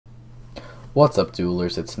What's up,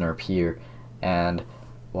 Duelers? It's Nerp here, and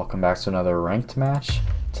welcome back to another ranked match.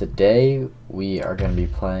 Today we are going to be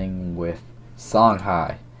playing with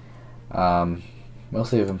Songhai.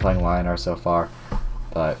 Mostly I've been playing Lionar so far,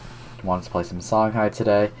 but wanted to play some Songhai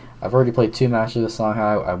today. I've already played 2 matches with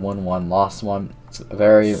Songhai. I won 1, lost 1. It's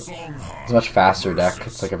a much faster deck.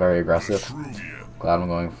 It's like a very aggressive. Glad I'm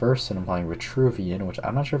going first, and I'm playing Vitruvian, which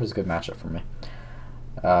I'm not sure if it's a good matchup for me.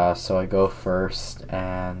 So I go first,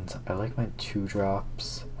 and I like my 2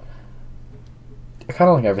 drops. I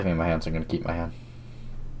kind of like everything in my hand, so I'm going to keep my hand.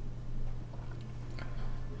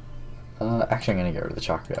 Actually, I'm going to get rid of the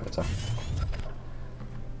Chakra Avatar.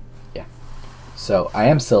 Yeah. So I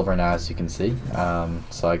am silver now, as you can see.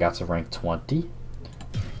 So I got to rank 20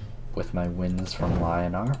 with my wins from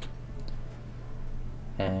Lionar.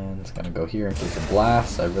 And I'm going to go here in case of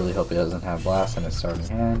Blast. I really hope he doesn't have Blast in his starting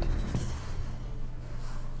hand.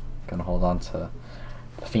 Gonna hold on to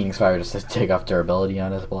the Phoenix Fire just to take off durability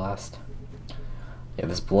on his Blast. Yeah,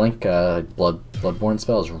 this Blink Bloodborne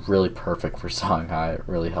spell is really perfect for Songhai. It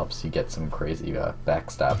really helps you get some crazy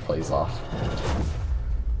backstab plays off.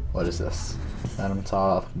 What is this? Venom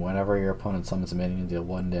Top. Whenever your opponent summons a minion, deal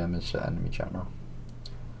 1 damage to enemy general.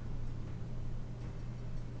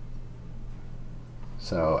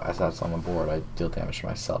 So as that's on the board, I deal damage to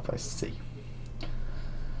myself. I see.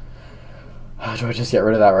 Do I just get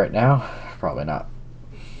rid of that right now? Probably not.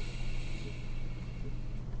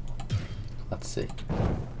 Let's see.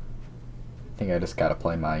 I think I just gotta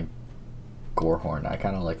play my Gorehorn. I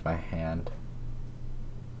kinda like my hand.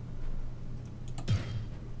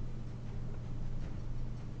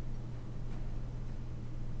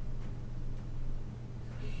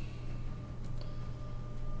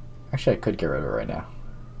 Actually, I could get rid of it right now.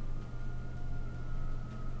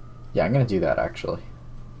 Yeah, I'm gonna do that actually.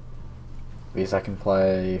 Because I can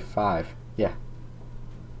play 5. Yeah.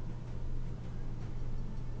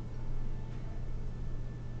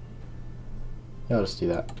 Yeah, I'll just do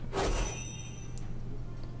that.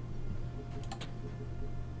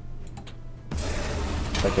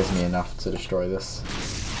 That gives me enough to destroy this.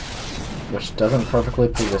 Which doesn't perfectly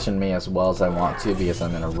position me as well as I want to because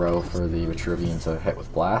I'm in a row for the Vitruvian to hit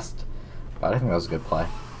with Blast. But I think that was a good play.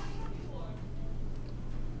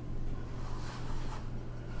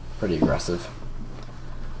 Pretty aggressive,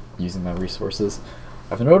 using my resources.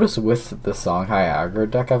 I've noticed with the Songhai aggro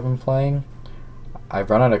deck I've been playing,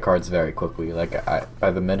 I've run out of cards very quickly. Like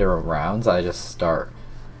by the mid rounds, I just start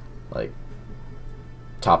like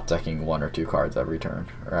top decking 1 or 2 cards every turn,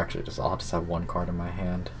 or actually I'll just have 1 card in my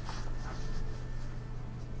hand.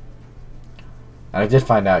 And I did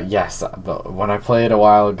find out, yes, when I played a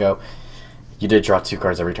while ago, you did draw 2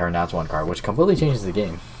 cards every turn. Now it's 1 card, which completely changes the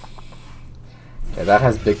game. Okay, that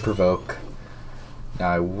has big provoke. Now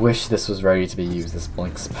I wish this was ready to be used, this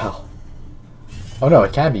blink spell. Oh no,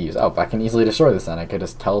 it can be used. Oh, I can easily destroy this then. I could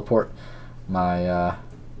just teleport my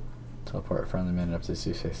teleport friendly minion up to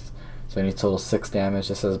 2 faces. So I need total 6 damage.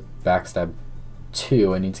 This says backstab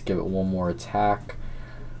 2. I need to give it 1 more attack.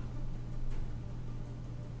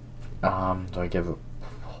 Do I give it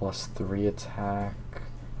 +3 attack?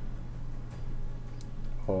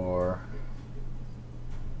 Or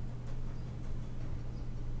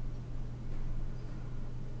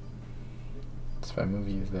if I move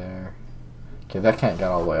you there. Okay, that can't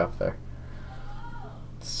get all the way up there.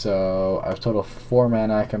 So I have total 4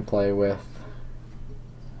 mana I can play with.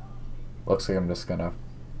 Looks like I'm just gonna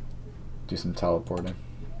do some teleporting.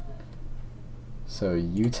 So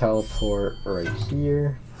you teleport right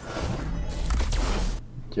here.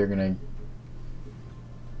 You're gonna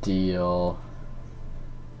deal.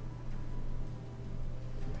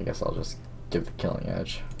 I guess I'll just give the killing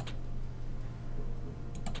edge.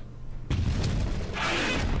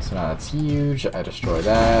 So now that's huge. I destroy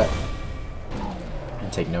that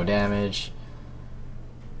and take no damage.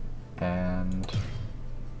 And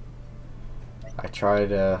I try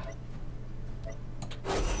to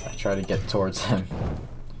get towards him,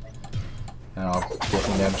 and I'll do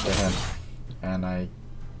some damage to him. And I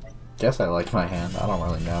guess I like my hand. I don't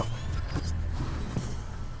really know.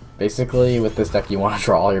 Basically, with this deck, you want to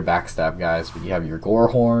draw all your backstab guys, but you have your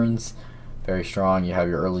Gorehorns. Very strong. You have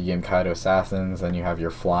your early game Kaido Assassins, then you have your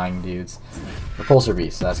flying dudes. Repulsor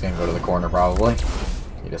Beast, so that's going to go to the corner probably.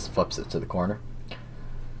 He just flips it to the corner.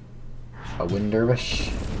 A Wind Dervish,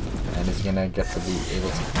 and he's going to get to be able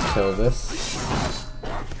to kill this.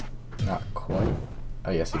 Not quite.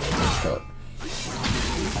 Oh yes, he does kill it.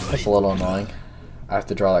 That's a little annoying. I have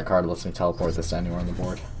to draw that card that lets me teleport this to anywhere on the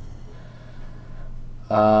board.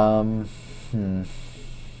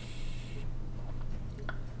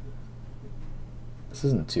 This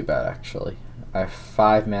isn't too bad, actually. I have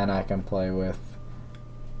 5 mana I can play with,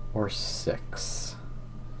 or 6.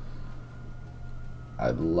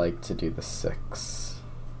 I'd like to do the 6.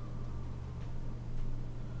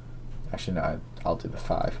 Actually, no, I'll do the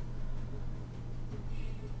 5.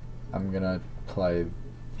 I'm gonna play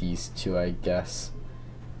these 2, I guess.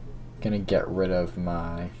 Gonna get rid of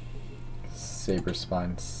my Saber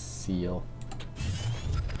Spine Seal.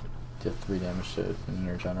 Deal 3 damage to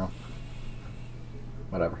inner general.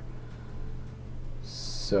 Whatever.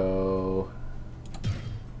 So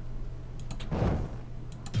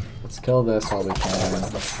let's kill this while we can.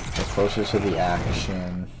 Get closer to the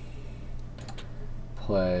action.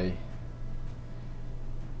 Play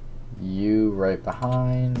you right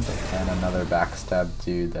behind, and another backstab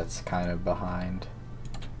dude that's kind of behind.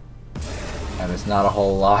 And there's not a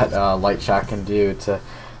whole lot Light Shot can do to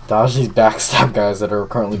dodge these backstab guys that are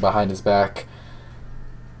currently behind his back.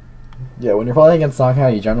 Yeah, when you're playing against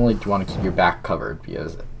Songhai, you generally want to keep your back covered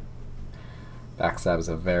because backstab is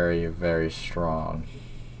a very, very strong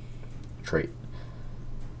trait.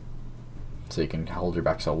 So you can hold your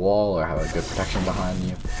back to a wall or have a good protection behind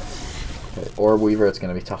you. Okay, Orb Weaver, it's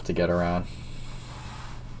going to be tough to get around.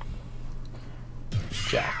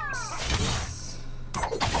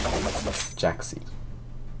 Jaxie.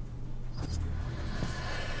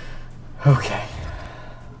 Okay.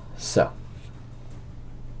 So.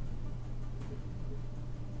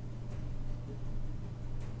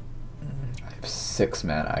 I have 6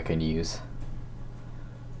 mana I can use.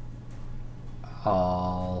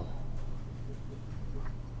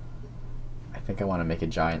 I think I want to make a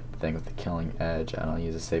giant thing with the Killing Edge, and I'll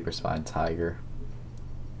use a Saber Spine Tiger.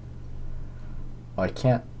 Well, I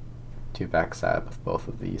can't do backstab with both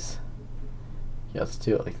of these. Yeah, let's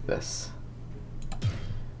do it like this.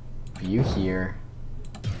 You here.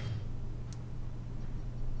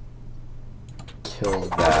 Kill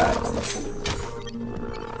that.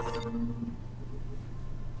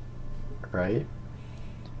 Right?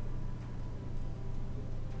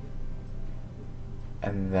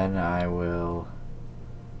 And then I will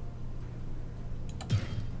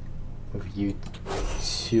move you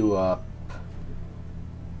 2 up,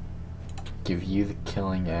 give you the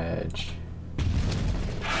Killing Edge,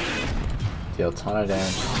 deal a ton of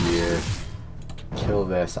damage here, kill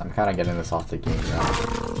this. I'm kind of getting this off the game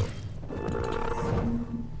now.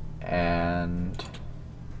 And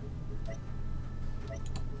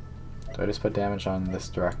do I just put damage on this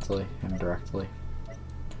directly, indirectly?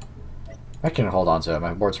 I can hold on to it.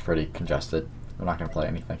 My board's pretty congested. I'm not going to play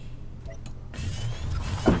anything.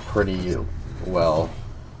 I'm pretty well.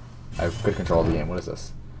 I have good control of the game. What is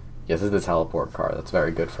this? Yes, this is the teleport card. That's very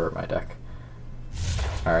good for my deck.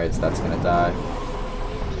 Alright, so that's going to die.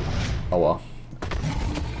 Oh well.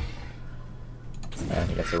 And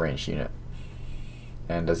he gets a ranged unit.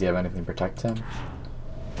 And does he have anything to protect him?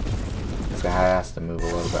 This guy has to move a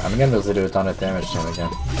little bit. I'm going to be able to do a ton of damage to him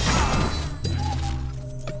again.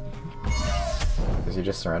 Is he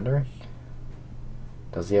just surrendering?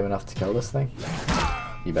 Does he have enough to kill this thing?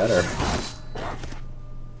 He better.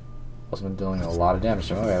 Also been dealing a lot of damage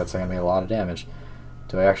to him. Okay, that's gonna be a lot of damage.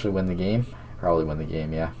 Do I actually win the game? Probably win the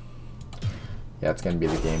game, yeah. Yeah, it's gonna be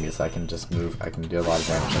the game because I can just move. I can do a lot of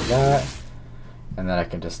damage like that. And then I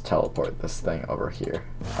can just teleport this thing over here.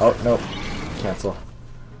 Oh, nope. Cancel.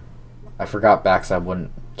 I forgot backstab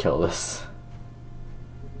wouldn't kill this.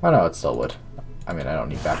 Oh no, it still would. I mean, I don't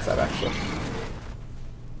need backstab actually.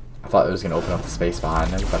 I thought it was going to open up the space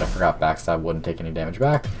behind him, but I forgot backstab wouldn't take any damage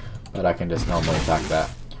back, but I can just normally attack that.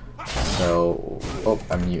 So, oh,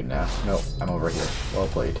 I'm mute now. Nope, I'm over here. Well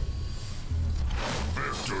played.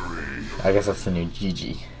 I guess that's the new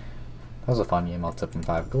GG. That was a fun game. I'll tip him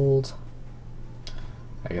 5 gold.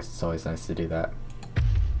 I guess it's always nice to do that.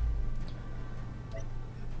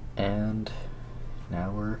 And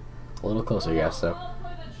now we're a little closer, I guess, so.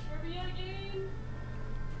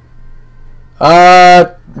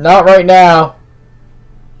 Not right now.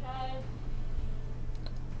 Okay.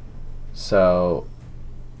 So,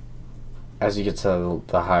 as you get to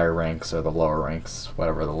the higher ranks or the lower ranks,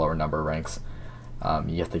 whatever the lower number ranks,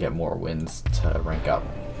 you have to get more wins to rank up.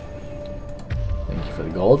 Thank you for the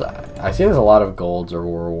gold. I see there's a lot of golds or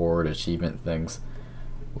reward achievement things,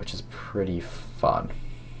 which is pretty fun,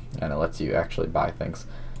 and it lets you actually buy things.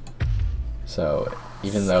 So,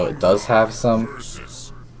 even though it does have some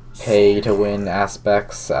pay to win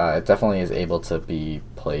aspects, it definitely is able to be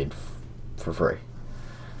played for free.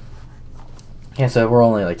 Yeah, so we're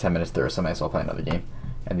only like 10 minutes through, so I might as well play another game.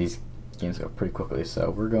 And these games go pretty quickly,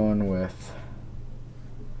 so we're going with...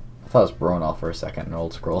 I thought it was Bronal for a second, an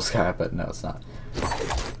old Scrolls guy, but no, it's not.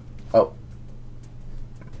 Oh.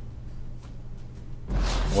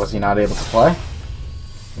 Was he not able to play?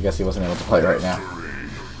 I guess he wasn't able to play right now.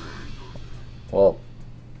 Well,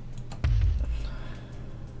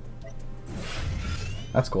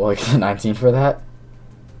 that's cool. I get a 19 for that.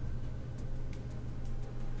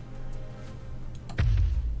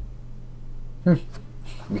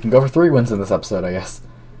 We can go for 3 wins in this episode, I guess.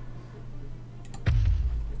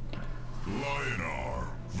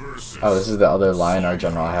 Oh, this is the other Lionar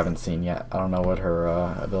general I haven't seen yet. I don't know what her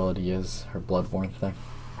ability is, her Bloodborne thing.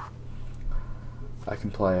 I can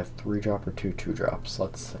play a 3-drop or 2 2-drops.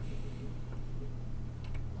 Let's see.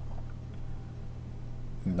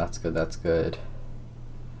 That's good, that's good.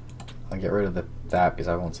 I'll get rid of that because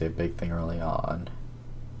I won't see a big thing early on.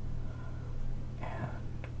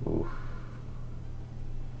 And, ooh.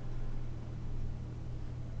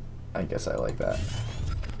 I guess I like that.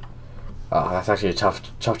 Oh, that's actually a tough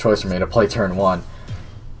choice for me to play turn 1.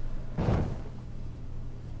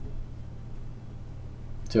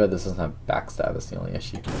 Too bad this doesn't have backstab, that's the only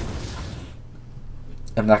issue.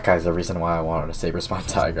 And that guy's the reason why I wanted a Saber Spine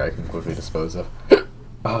Tiger I can quickly dispose of.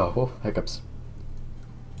 Oh, whoa, hiccups.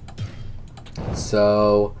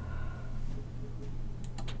 So,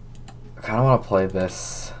 I kind of want to play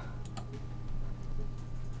this.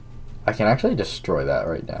 I can actually destroy that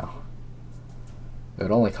right now. It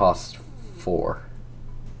would only cost 4.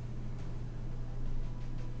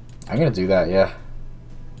 I'm gonna do that, yeah.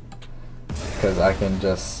 Because I can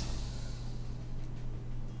just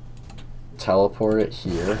teleport it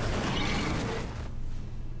here.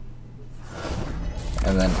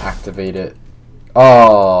 And then activate it.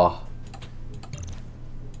 Oh!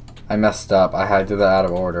 I messed up. I had to do that out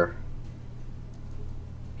of order.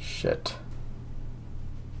 Shit.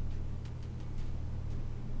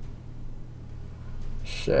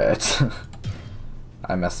 Shit.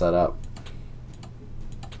 I messed that up.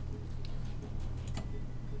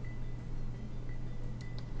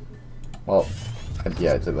 Well,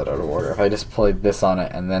 yeah, I did that out of order. If I just played this on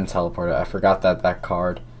it and then teleported, I forgot that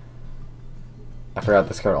card. I forgot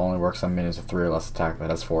this card only works on minions with 3 or less attack, but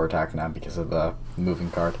has 4 attack now because of the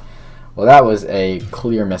moving card. Well, that was a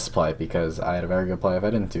clear misplay because I had a very good play if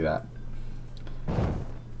I didn't do that.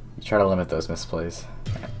 You try to limit those misplays.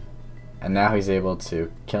 And now he's able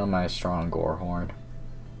to kill my strong Gorehorn.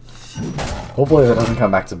 Hopefully that doesn't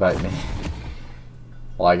come back to bite me.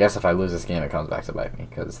 Well, I guess if I lose this game it comes back to bite me,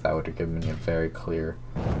 because that would have given me a very clear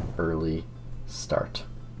early start.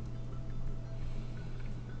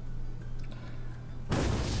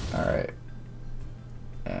 Alright.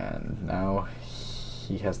 And now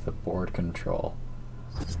he has the board control.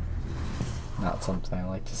 Not something I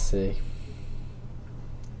like to see.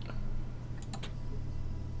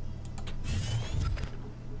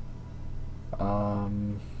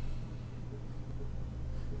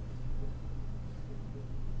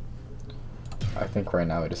 I think right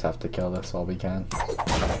now we just have to kill this all we can.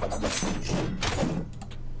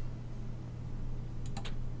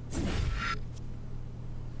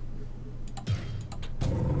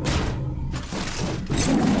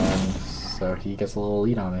 And so he gets a little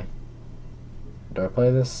lead on me. Do I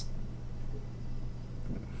play this?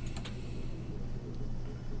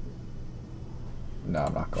 No,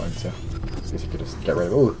 I'm not going to. See if you could just get rid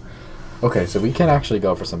of it. Ooh. Okay, so we can actually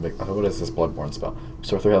go for some big... Oh, what is this Bloodborne spell?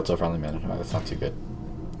 Restore 3 health to a friendly man. No, that's not too good.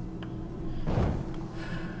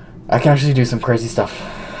 I can actually do some crazy stuff.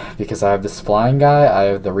 Because I have this flying guy, I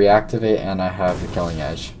have the reactivate, and I have the killing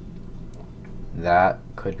edge. That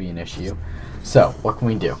could be an issue. So, what can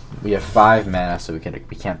we do? We have 5 mana, so we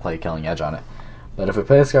can't play killing edge on it. But if we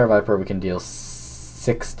play the Scar Viper, we can deal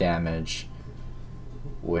 6 damage.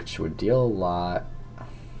 Which would deal a lot.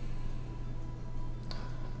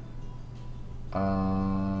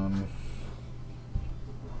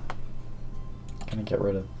 Gonna get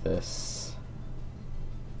rid of this.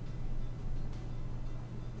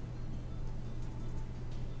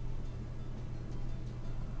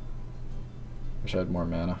 Wish I had more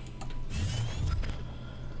mana.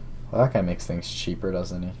 Well, that guy makes things cheaper,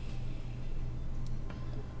 doesn't he?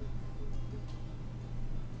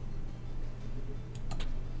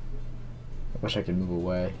 I wish I could move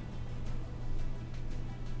away.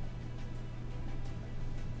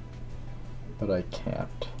 But I can't.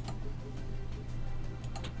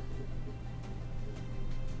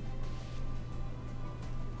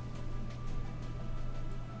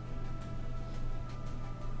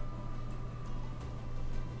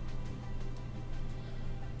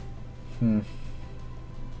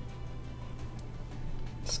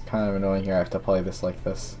 It's kind of annoying here. I have to play this like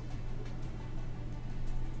this.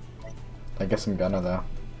 I guess I'm gonna though.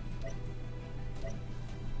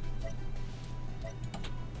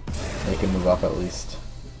 They can move up at least.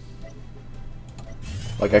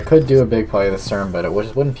 Like, I could do a big play this turn, but it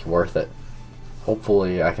wouldn't be worth it.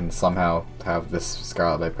 Hopefully I can somehow have this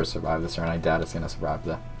Scarlet Viper survive this turn. I doubt it's going to survive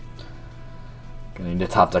though. Gonna need to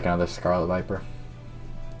top deck another Scarlet Viper.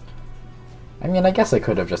 I mean, I guess I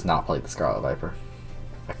could have just not played the Scarlet Viper.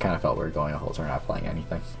 I kind of felt we were going a whole turn not playing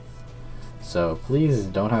anything. So please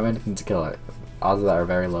don't have anything to kill it. Odds of that are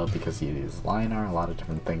very low because he uses Lionar, a lot of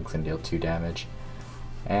different things, and deal 2 damage.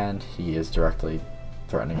 And he is directly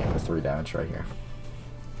threatening it with 3 damage right here.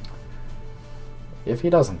 If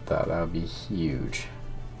he doesn't though, that would be huge.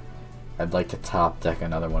 I'd like to top deck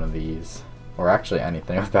another one of these. Or actually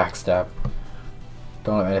anything with Backstab.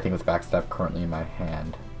 Don't have anything with Backstab currently in my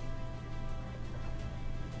hand.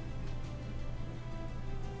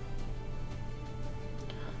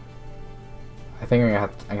 I think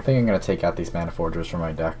I'm gonna take out these Mana Forgers from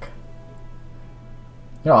my deck.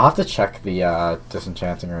 You know, I'll have to check the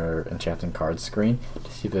disenchanting or enchanting card screen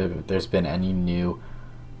to see if there's been any new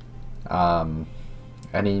Backstab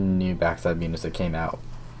units that came out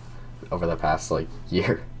over the past like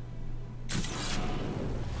year.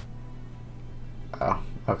 Oh,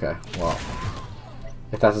 okay. Well,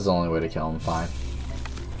 if that's his only way to kill him, fine.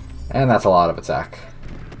 And that's a lot of attack.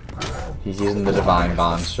 He's using the Divine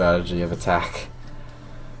Bond strategy of attack.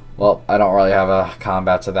 Well, I don't really have a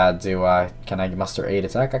combat to that, do I? Can I muster 8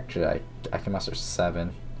 attack? Actually, I can muster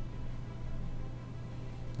 7.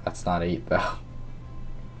 That's not 8, though.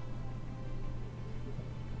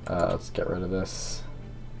 Let's get rid of this.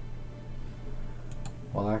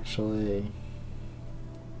 Well, actually...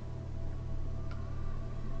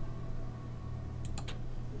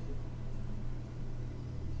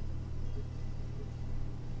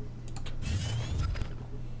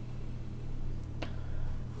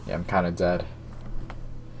 yeah, I'm kind of dead.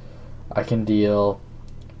 I can deal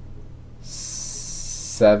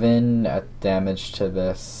 7 at damage to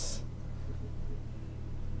this,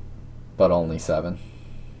 but only 7.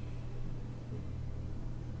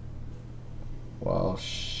 Well,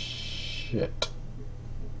 shit.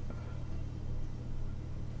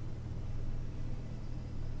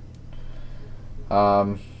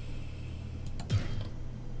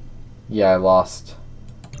 Yeah, I lost.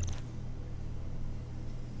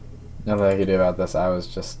 Nothing I could do about this. I was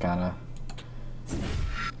just kind of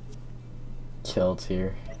killed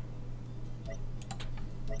here.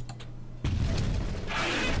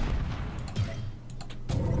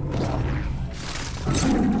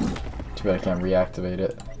 Too bad I can't reactivate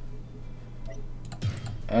it.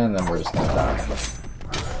 And then we're just gonna die.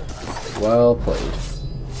 Well played.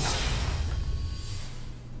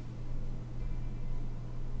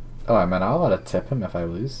 Oh, I meant I'll let to tip him if I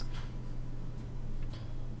lose.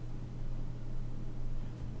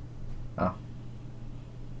 Oh.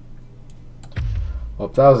 Well,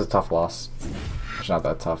 that was a tough loss. It's not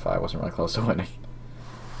that tough. I wasn't really close to winning.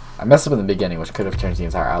 I messed up in the beginning, which could have changed the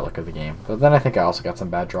entire outlook of the game. But then I think I also got some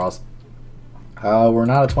bad draws. We're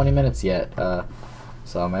not at 20 minutes yet,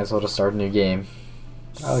 so I might as well just start a new game.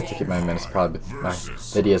 I like to keep my minutes, probably my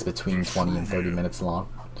videos between 20 and 30 minutes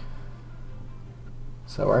long.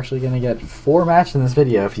 So we're actually going to get 4 matches in this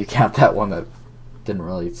video if you count that one that didn't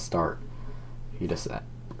really start. He just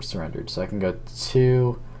surrendered. So I can go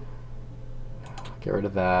 2, get rid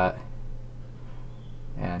of that,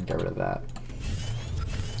 and get rid of that.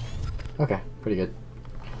 Okay, pretty good.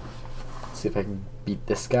 Let's see if I can beat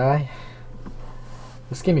this guy.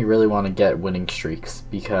 This game you really want to get winning streaks,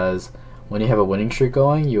 because when you have a winning streak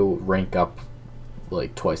going, you'll rank up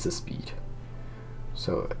like twice the speed.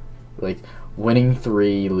 So like winning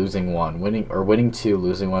 3, losing 1, winning 2,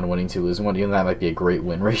 losing 1, winning 2, losing 1, even that might be a great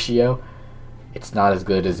win ratio. It's not as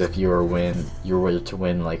good as if you were to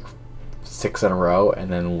win like 6 in a row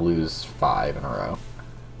and then lose 5 in a row.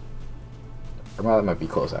 Or well, that might be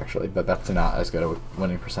close actually, but that's not as good a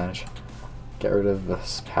winning percentage. Get rid of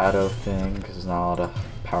this Pato thing because there's not a lot of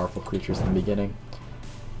powerful creatures in the beginning.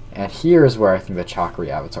 And here's where I think the Chakri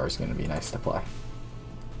Avatar is going to be nice to play.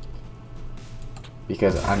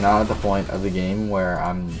 Because I'm not at the point of the game where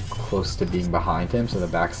I'm close to being behind him, so the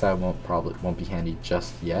backstab won't be handy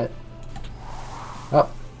just yet.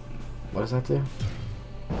 Oh, what does that do?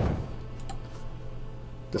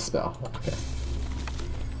 Dispel. Okay.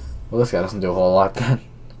 Well, this guy doesn't do a whole lot then.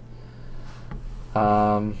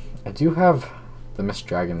 I do have the Mist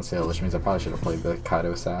Dragon Sail, which means I probably should have played the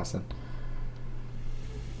Kaido Assassin.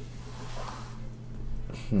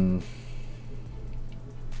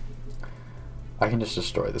 I can just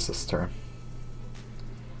destroy this turn.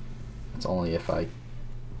 It's only if I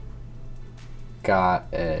got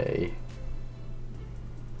a...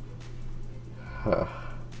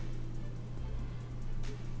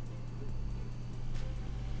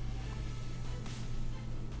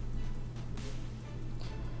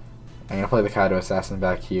 I'm gonna play the Kaido Assassin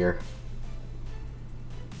back here.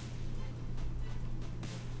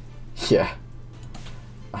 Yeah.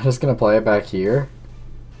 I'm just gonna play it back here.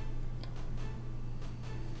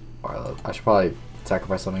 Or I should probably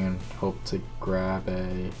sacrifice something and hope to grab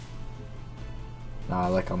a... Nah, I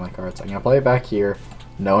like all my cards. I'm gonna play it back here,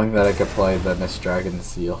 knowing that I could play the Mist Dragon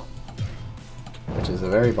Seal, which is a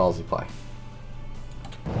very ballsy play.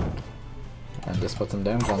 And just put some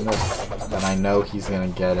damage on this. Then I know he's gonna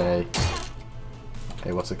get a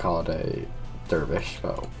what's it called? A dervish,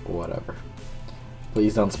 but whatever.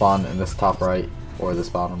 Please don't spawn in this top right or this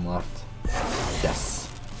bottom left. Yes.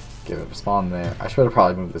 Give it a spawn there. I should have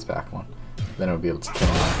probably moved this back one. Then it would be able to kill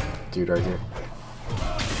my dude right here.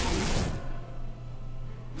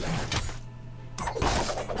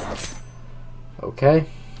 Okay.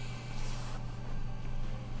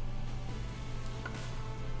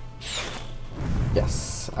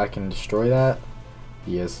 Yes, I can destroy that.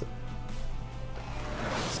 He is.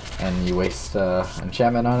 And you waste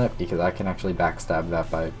enchantment on it because I can actually backstab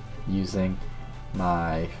that by using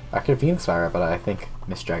my... I could Phoenix Fire it, but I think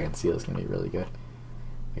Mist Dragon Seal is going to be really good.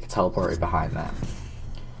 I can teleport right behind that.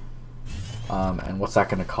 And what's that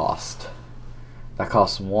going to cost? That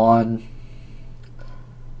costs 1.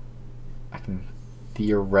 I can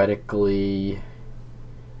theoretically...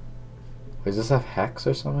 Wait, does this have Hex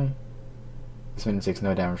or something? This means it takes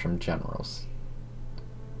no damage from generals.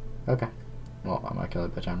 Okay. Well, I might kill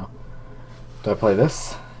it by general. Do I play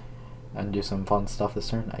this? And do some fun stuff this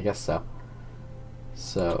turn? I guess so.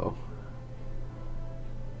 So...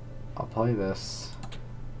 I'll play this.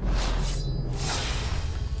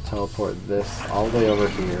 Teleport this all the way over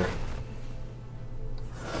here.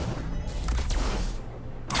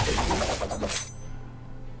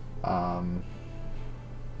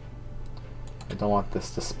 I don't want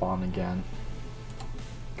this to spawn again.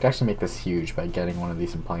 I could actually make this huge by getting one of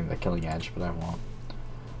these and playing the Killing Edge, but I won't.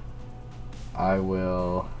 I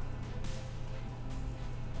will...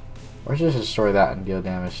 Or just destroy that and deal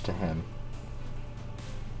damage to him.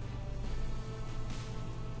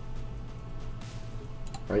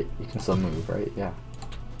 Right? You can still move, right? Yeah.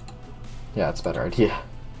 Yeah, it's a better idea.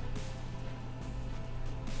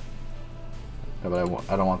 No, but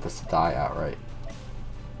I don't want this to die outright.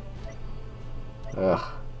 Ugh.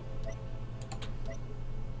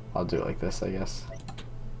 I'll do it like this, I guess.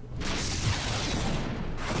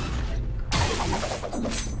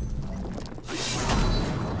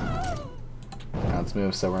 Now let's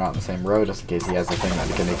move so we're not on the same road, just in case he has a thing that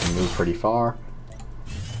can make him move pretty far.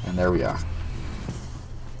 And there we are.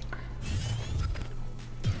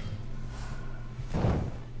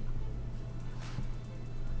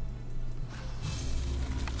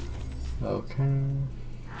 Okay.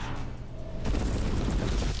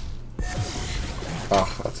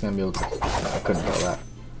 Oh, that's gonna be able to... No, I couldn't kill that.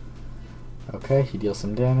 Okay, he deals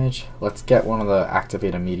some damage. Let's get one of the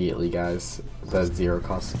activate immediately guys. The 0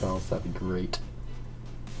 cost spells, that'd be great.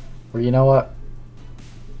 Or you know what?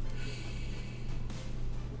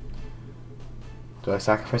 Do I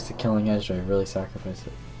sacrifice the Killing Edge? Do I really sacrifice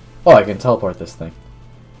it? Oh, I can teleport this thing.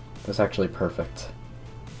 That's actually perfect.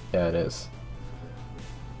 Yeah, it is.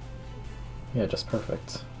 Yeah, just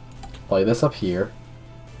perfect. Play this up here.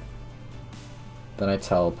 Then I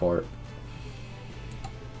teleport.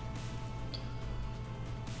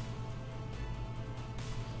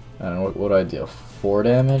 And what do I deal? 4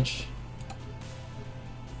 damage?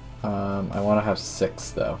 I want to have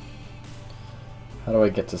 6 though. How do I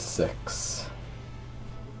get to 6?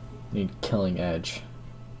 Need Killing Edge.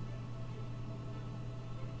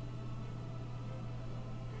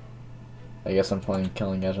 I guess I'm playing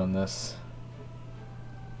Killing Edge on this.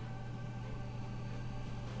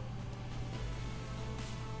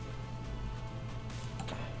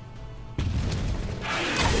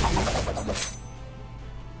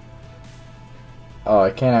 Oh,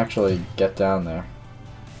 I can't actually get down there.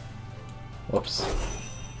 Whoops.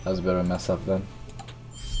 That was a bit of a mess up then.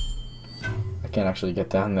 I can't actually get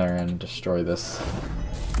down there and destroy this.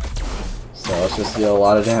 So let's just deal a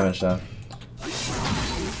lot of damage then.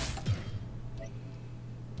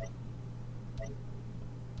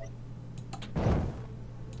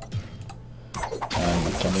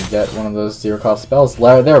 And can we get one of those 0 cost spells?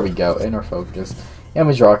 There we go, Inner Focus. And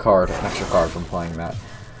we draw a card, an extra card from playing that.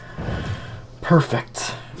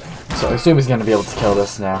 Perfect. So I assume he's going to be able to kill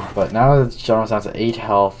this now. But now that General's down to 8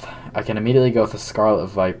 health, I can immediately go with the Scarlet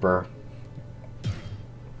Viper.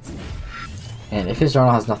 And if his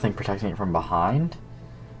General has nothing protecting it from behind,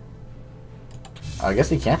 I guess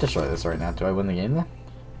he can't destroy this right now. Do I win the game then?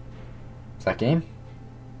 Is that game?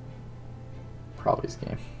 Probably is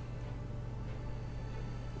game.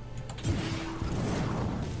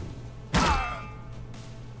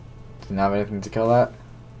 Didn't have anything to kill that.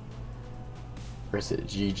 Or is it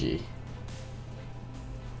GG?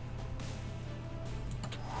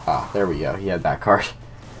 Ah, there we go. He had that card.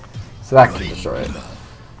 So that can destroy it.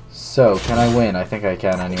 So, can I win? I think I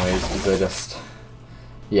can anyways, because I just...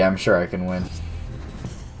 Yeah, I'm sure I can win.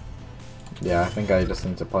 Yeah, I think I just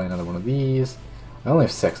need to play another one of these. I only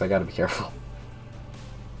have 6, I gotta be careful.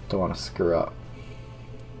 Don't want to screw up.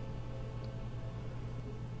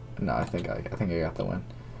 No, I think I got the win.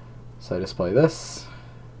 So I just play this.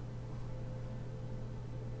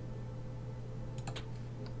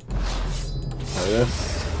 Play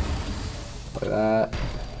this. Play that.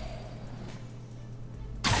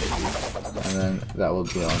 And then that will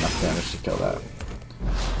deal enough damage to kill that.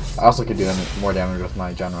 I also could do more damage with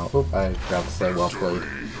my general. Oop, I forgot to say well played.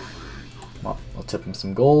 Well, I'll tip him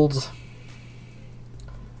some golds.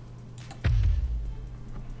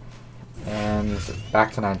 And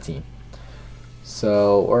back to 19.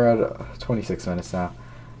 So we're at 26 minutes now.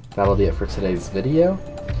 That'll be it for today's video.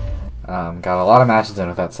 Got a lot of matches in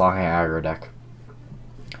with that Songhai aggro deck.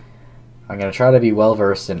 I'm gonna try to be well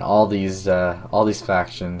versed in all these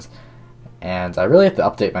factions, and I really have to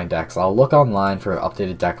update my decks. I'll look online for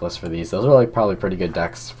updated deck lists for these. Those are like probably pretty good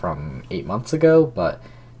decks from 8 months ago, but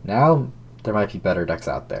now there might be better decks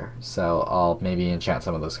out there. So I'll maybe enchant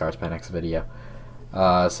some of those cards by next video.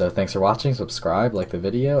 So thanks for watching, subscribe, like the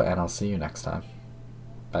video, and I'll see you next time.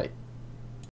 Bye.